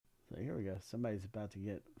we go. Somebody's about to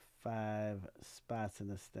get 5 spots in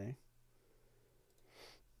this thing.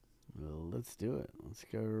 Well, let's do it. Let's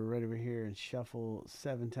go right over here and shuffle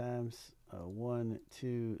 7 times. 1,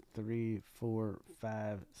 2, 3, 4,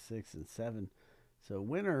 5, 6, and 7. So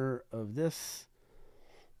winner of this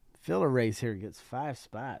filler race here gets 5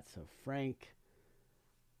 spots. So Frank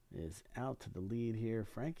is out to the lead here.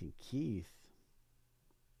 Frank and Keith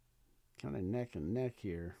kind of neck and neck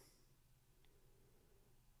here.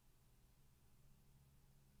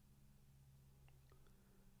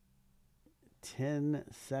 Ten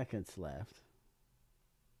seconds left.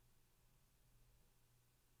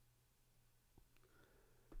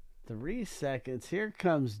 Three seconds. Here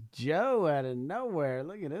comes Joe out of nowhere.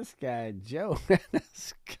 Look at this guy. Joe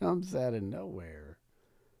comes out of nowhere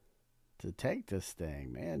to take this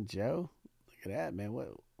thing, man. Joe, look at that, man.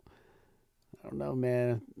 What? I don't know,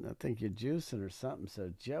 man. I think you're juicing or something.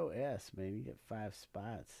 So Joe S, man, you get 5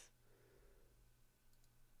 spots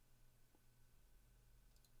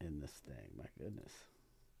in this thing. My goodness.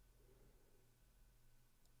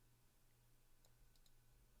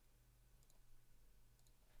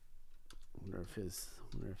 Wonder if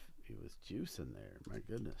he was juicing there. My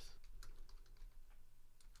goodness.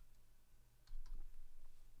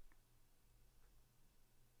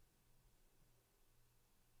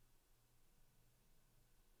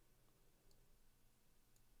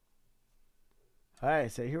 All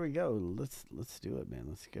right, so here we go. Let's do it, man.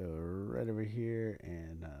 Let's go right over here,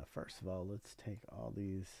 and first of all, let's take all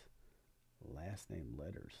these last name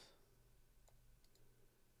letters,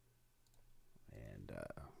 and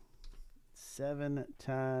 7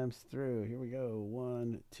 times through. Here we go.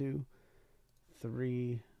 1, 2,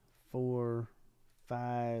 3, 4,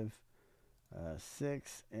 5,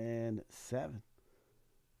 6, and 7.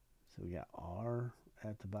 So we got R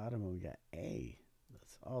at the bottom, and we got A.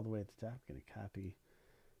 That's all the way at the top. I'm going to copy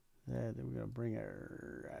that. Then we're going to bring it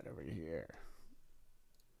right over here.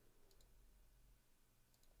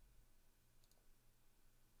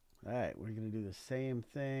 All right, we're going to do the same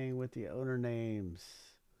thing with the owner names.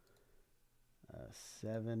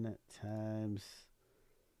 7 times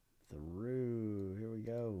through. Here we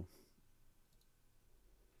go.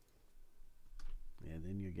 And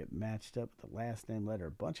then you get matched up with the last name letter.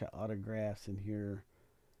 A bunch of autographs in here.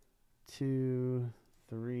 2,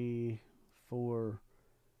 3, 4,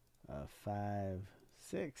 5,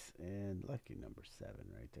 6, and lucky number 7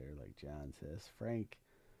 right there, like John says. Frank,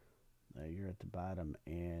 you're at the bottom,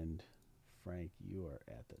 and Frank, you are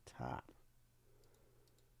at the top.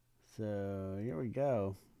 So here we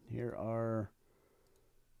go. Here are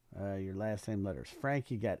your last name letters. Frank,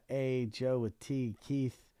 you got A. Joe with T.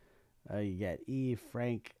 Keith, you got E.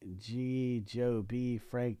 Frank G. Joe B.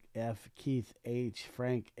 Frank F. Keith H.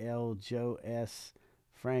 Frank L. Joe S.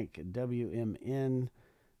 Frank W. M. N.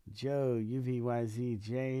 Joe U. V. Y. Z.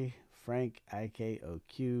 J. Frank I. K. O.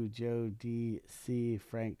 Q. Joe D. C.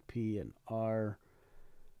 Frank P. and R.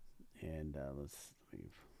 And let me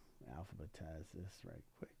alphabetize this right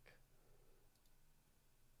quick.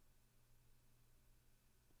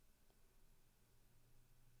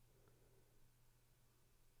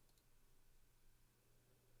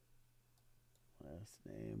 Last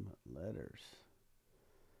name letters.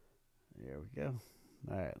 There we go.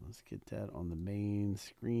 All right, let's get that on the main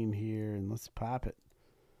screen here, and let's pop it.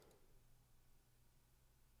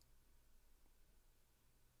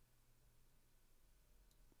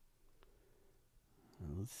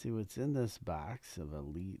 Now let's see what's in this box of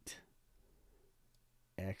Elite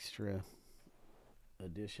Extra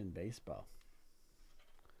Edition Baseball.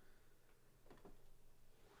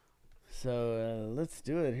 So let's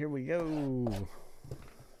do it. Here we go.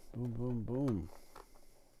 Boom, boom, boom.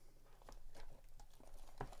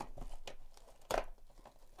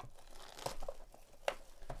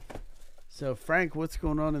 So, Frank, what's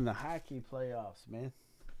going on in the hockey playoffs, man?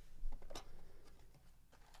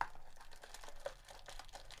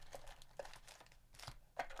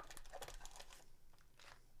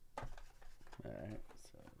 All right,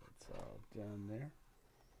 so that's all done there.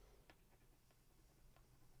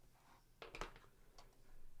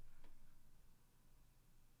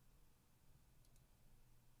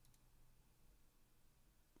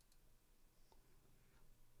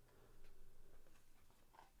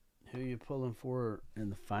 Who are you pulling for in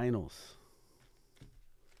the finals?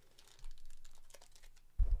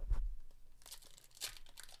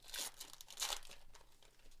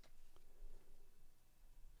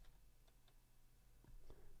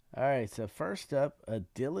 All right, so first up,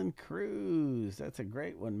 Dylan Cruz. That's a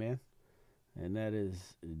great one, man. And that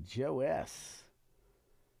is Joe S.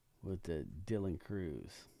 with the Dylan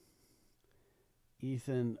Cruz.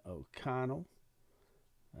 Ethan O'Connell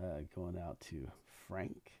going out to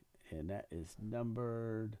Frank. And that is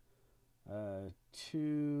numbered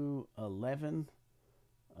 211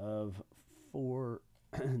 of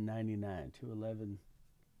 499. 211,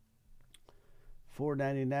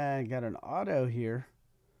 499. Got an auto here.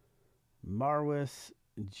 Marwis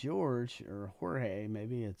George, or Jorge,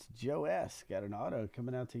 maybe it's Joe S. Got an auto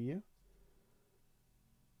coming out to you.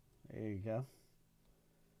 There you go.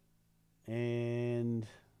 And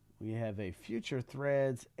we have a Future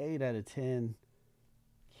Threads 8 out of 10.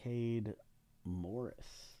 Cade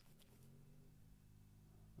Morris.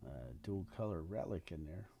 Dual color relic in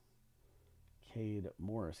there. Cade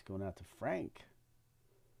Morris going out to Frank.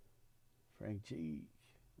 Frank G.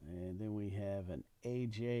 And then we have an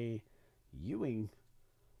AJ Ewing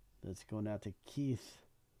that's going out to Keith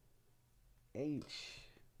H.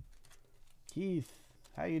 Keith,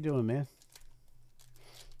 how you doing, man?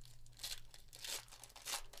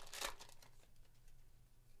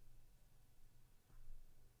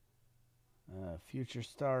 Future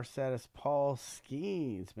star status Paul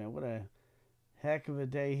Skeens, man. What a heck of a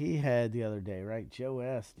day he had the other day, right? Joe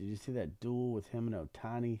S. Did you see that duel with him and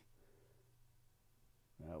Otani?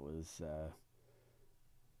 That was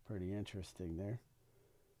pretty interesting there.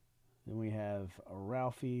 Then we have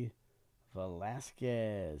Ralphie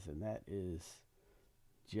Velasquez, and that is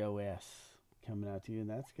Joe S. coming out to you, and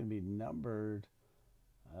that's going to be numbered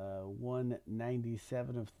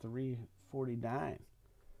 197 of 349.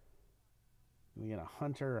 We got a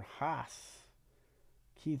Hunter Haas.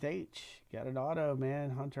 Keith H. got an auto,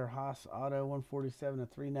 man. Hunter Haas auto, 147 of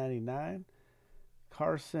 399.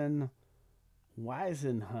 Carson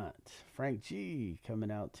Weisenhunt. Frank G. coming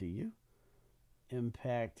out to you.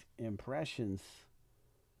 Impact Impressions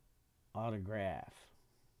autograph.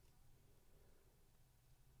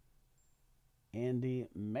 Andy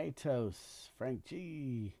Matos. Frank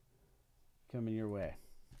G. coming your way.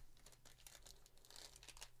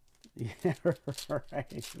 Yeah,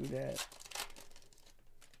 right. Who that?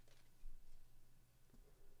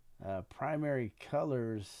 Primary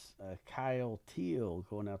colors, Kyle Teal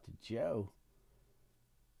going out to Joe.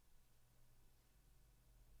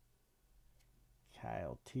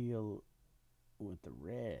 Kyle Teal with the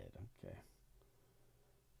red. Okay.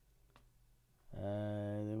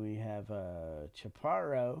 Then we have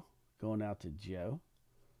Chaparro going out to Joe.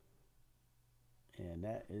 And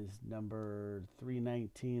that is number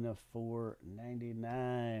 319 of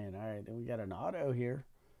 499. All right, then we got an auto here.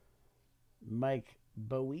 Mike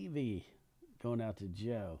Boevi going out to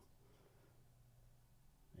Joe.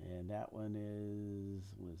 And that one is,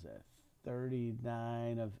 what is that?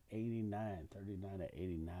 39 of 89. 39 of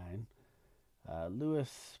 89.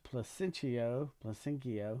 Luis Placencio.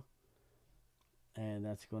 And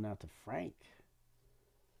that's going out to Frank.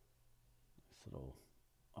 This little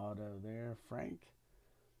auto there, Frank.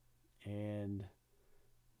 And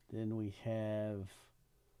then we have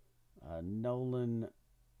Nolan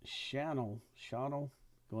Shannell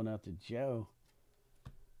going out to Joe.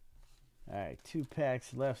 All right, 2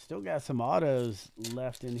 packs left. Still got some autos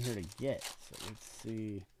left in here to get. So let's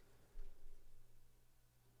see.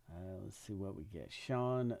 Let's see what we get.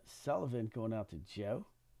 Sean Sullivan going out to Joe.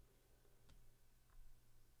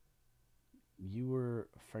 Ewer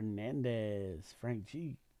Fernandez. Frank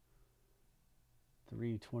G.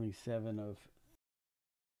 327 of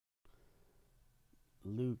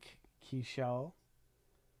Luke Keyshaw.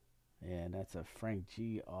 And that's a Frank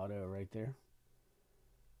G auto right there.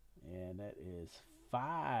 And that is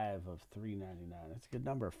 5 of 399. That's a good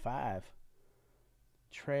number, 5.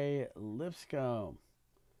 Trey Lipscomb.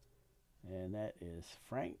 And that is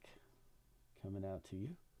Frank coming out to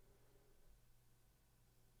you.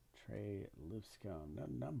 Trey Lipscomb. No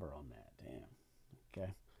number on that. Damn.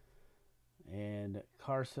 Okay. And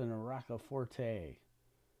Carson Roccaforte.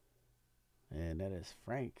 And that is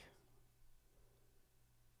Frank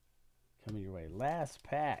coming your way. Last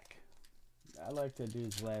pack. I like to do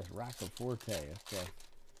this last Roccaforte.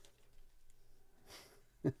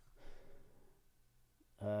 Okay.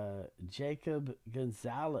 Jacob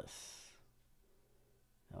Gonzalez.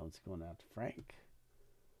 That one's going out to Frank.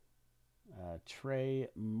 Trey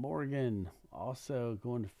Morgan also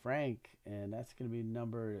going to Frank, and that's going to be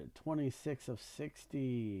number 26 of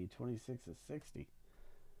 60. 26 of 60.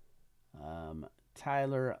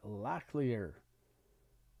 Tyler Locklear,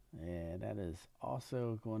 and that is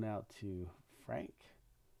also going out to Frank.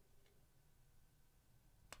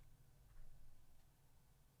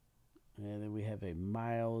 And then we have a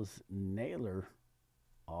Miles Naylor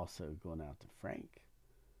also going out to Frank.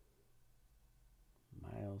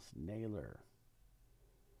 Miles Naylor.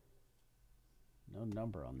 No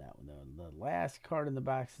number on that one, though. The last card in the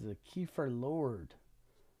box is a Kiefer Lord.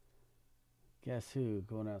 Guess who?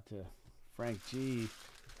 Going out to Frank G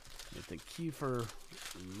with the Kiefer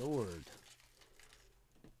Lord.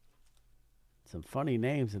 Some funny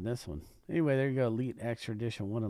names in this one. Anyway, there you go. Elite Extra Edition 111.